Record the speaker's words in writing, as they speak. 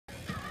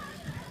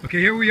Okay,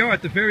 here we are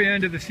at the very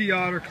end of the Sea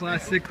Otter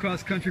Classic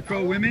Cross Country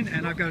Pro Women,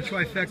 and I've got a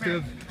trifecta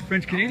of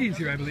French Canadians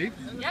here, I believe.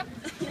 Yep.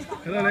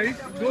 Hello, ladies.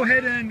 Go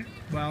ahead and,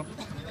 well,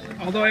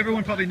 although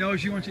everyone probably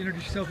knows you, want to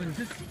introduce yourself and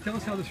just tell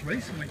us how this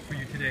race went for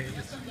you today,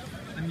 this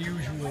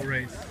unusual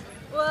race.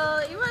 Well,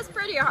 it was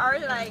pretty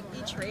hard, like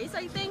each race,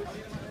 I think.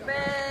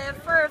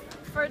 But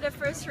for the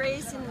first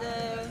race in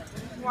the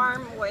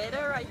warm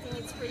weather, I think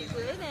it's pretty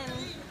good, and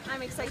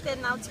I'm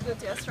excited now to go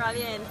to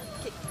Australia and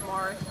kick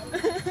more.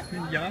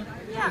 Yeah?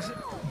 Yeah.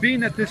 Being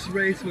that this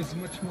race was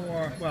much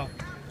more, well,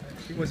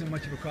 it wasn't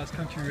much of a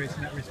cross-country race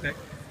in that respect,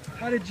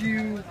 what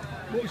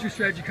was your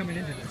strategy coming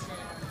into this?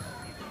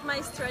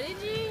 My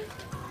strategy,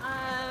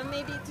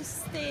 maybe to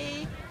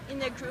stay in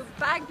the group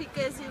pack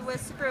because it was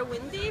super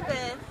windy,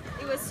 but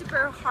it was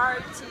super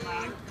hard to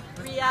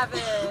have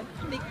a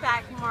big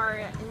pack more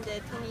in the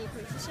 20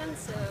 position,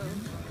 so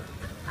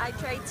I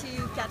tried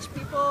to catch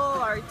people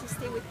or to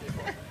stay with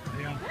people.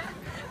 Yeah.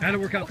 How did it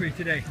work out for you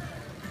today?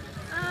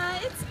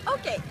 It's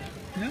okay.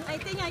 Yeah? I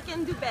think I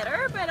can do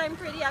better, but I'm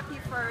pretty happy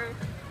for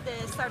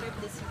the start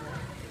of this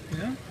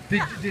season.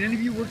 Yeah? Did any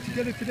of you work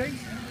together today?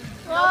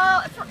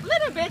 Well, for a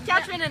little bit.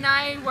 Catherine and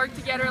I worked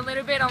together a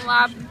little bit on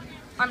lap,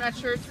 I'm not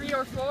sure, 3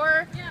 or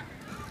 4.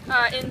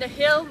 In the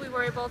hill, we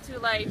were able to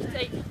like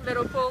take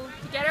little pull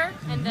together,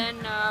 and then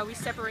we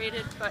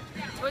separated, but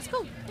it was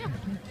cool. Yeah.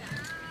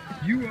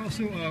 You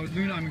also,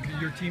 Luna, I mean,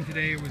 your team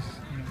today was,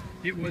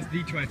 it was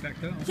the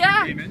trifecta.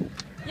 Yeah. Amen.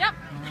 Yep.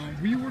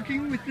 Were you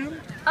working with them?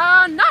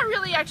 Not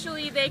really,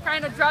 actually. They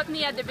kind of dropped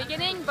me at the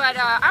beginning, but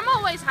I'm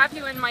always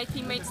happy when my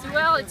teammates do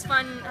well. It's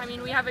fun. I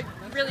mean, we have a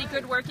really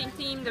good working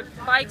team. The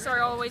bikes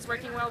are always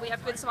working well. We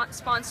have good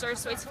sponsors,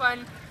 so it's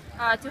fun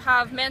to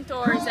have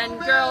mentors and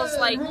girls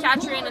like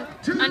Catherine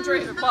and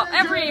Andre, well,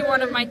 every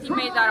one of my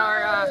teammates that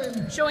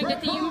are showing the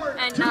team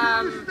and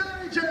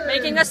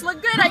making us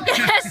look good, I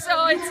guess.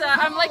 So it's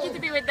I'm lucky to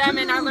be with them,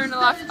 and I learned a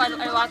lot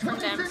from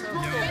them. So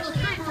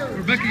cool.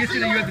 Rebecca,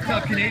 yesterday you had the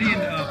top Canadian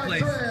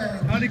place.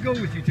 How did it go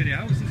with you today?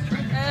 How was this trip?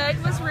 It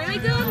was really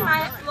good.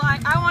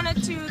 I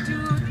wanted to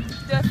do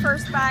the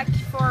first pack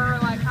for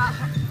like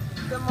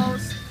the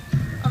most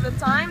of the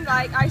time.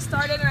 Like I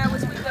started and I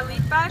was with the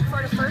lead pack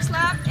for the first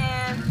lap,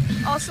 and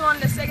also on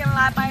the second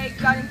lap I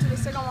got into the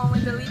second one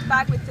with the lead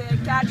pack with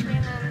Catherine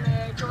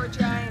and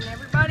Georgia and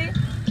everybody.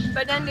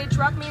 But then they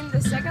dropped me in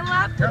the second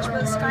lap, which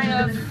was kind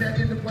of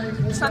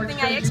something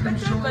I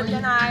expected, but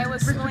then I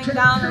was slowing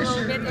down a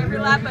little bit every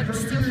lap, but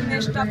still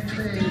finished top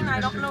 15.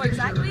 I don't know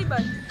exactly,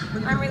 but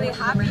I'm really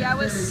happy. Today I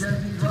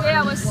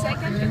was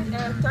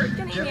third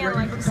Canadian,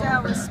 like you said,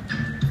 I was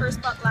first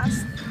spot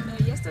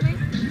yesterday,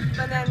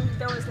 but then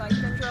there was like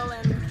Kendrell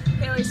and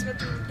Haley Smith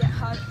to get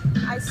hot.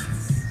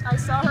 I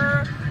saw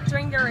her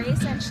during the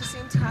race and she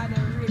seemed to have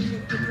a really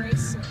good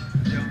race, so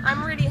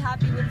I'm really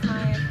happy with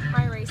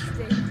my race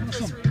today. It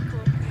was really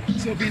cool.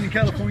 So being in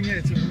California,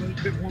 it's a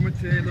little bit warmer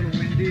today, a little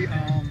windy.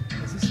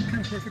 Is this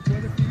kind of perfect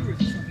weather for you, or is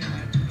this something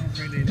that you don't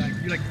really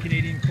like? You like the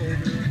Canadian cold?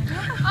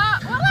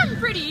 Well, I'm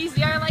pretty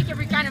easy. I like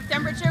every kind of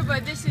temperature,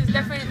 but this is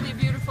definitely a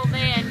beautiful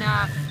day, and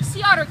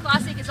Sea Otter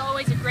Classic is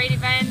always a great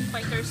event.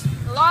 Like there's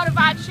a lot of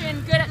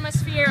action, good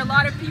atmosphere, a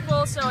lot of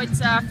people, so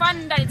it's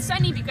fun that it's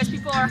sunny because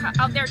people are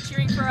out there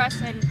cheering for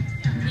us, and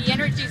the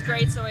energy is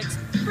great, so it's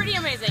pretty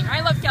amazing.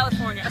 I love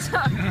California,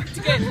 so it's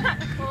good.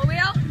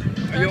 Well,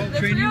 the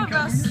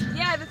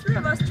three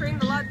of us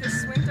trained a lot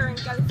this winter in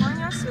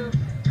California, so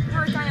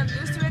we're kind of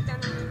used to it,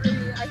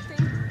 and I think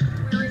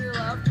we really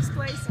love this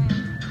place.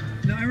 And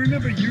now I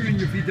remember you and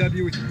your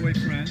VW with your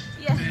boyfriend.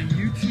 Yeah. And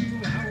you two,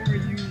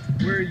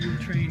 where are you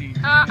training?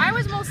 I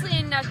was mostly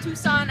in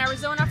Tucson,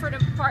 Arizona for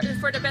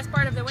the best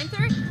part of the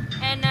winter,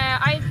 and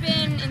I've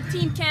been in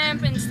team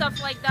camp and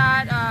stuff like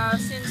that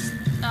since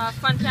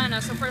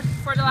Fontana. So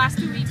for the last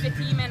 2 weeks, the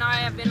team and I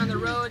have been on the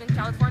road in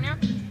California.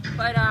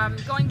 But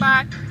going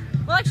back,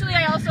 well, actually,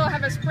 I also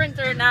have a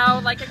sprinter now,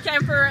 like a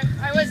camper.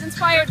 I was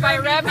inspired by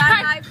Reb.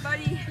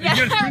 buddy. Yeah.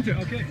 You got a sprinter,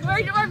 okay.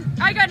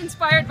 I got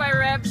inspired by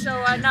Reb,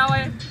 so now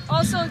I'm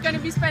also going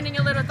to be spending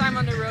a little time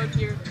on the road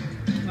here.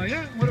 Oh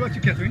yeah? What about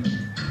you, Catherine?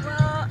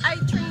 Well, I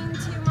trained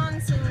 2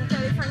 months in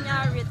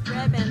California with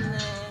Reb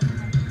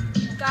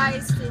and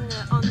guys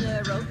on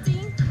the road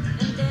team,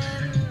 and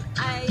then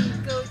I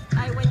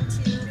went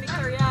to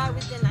Victoria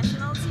with the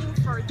national team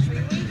for 3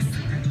 weeks,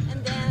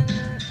 and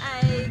then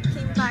I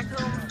came back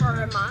home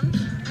for a month,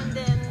 and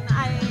then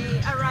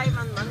I arrived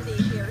on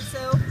Monday here.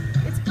 So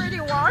it's pretty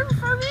warm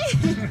for me.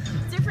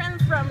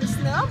 Different from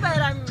snow, but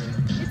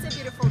it's a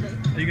beautiful day.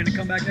 Are you going to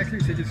come back next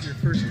week? You said this is your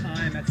first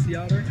time at Sea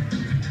Otter?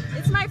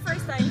 It's my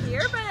first time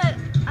here, but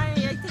I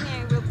think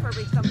I will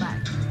probably come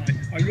back. Right.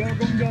 Are you all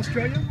going to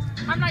Australia?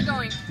 I'm not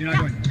going. You're not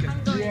going? Okay.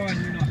 I'm going. You are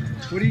and you're not.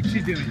 What are you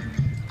two doing?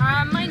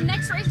 My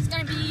next race is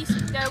going to be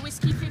the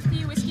Whiskey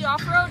 50 Whiskey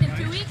Off-Road in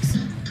 2 weeks.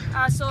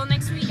 So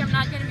next week I'm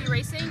not going to be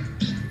racing.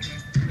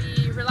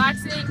 Be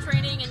relaxing,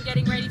 training, and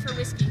getting ready for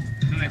Whiskey.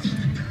 Nice.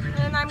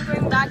 And I'm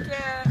going back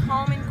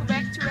home in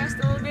Quebec to rest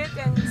a little bit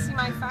and see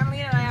my family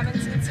that I haven't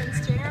seen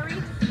since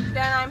January.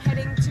 Then I'm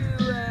heading to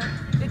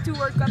the 2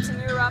 World Cups in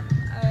Europe,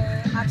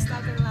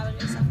 Abstack and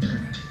Lavales after.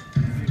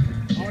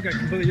 Okay,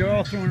 completely. You're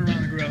all throwing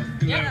around the grill.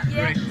 Yeah.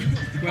 Great.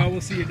 Well,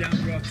 we'll see you down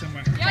the road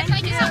somewhere. Yeah,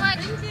 thank you so much.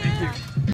 Thank you.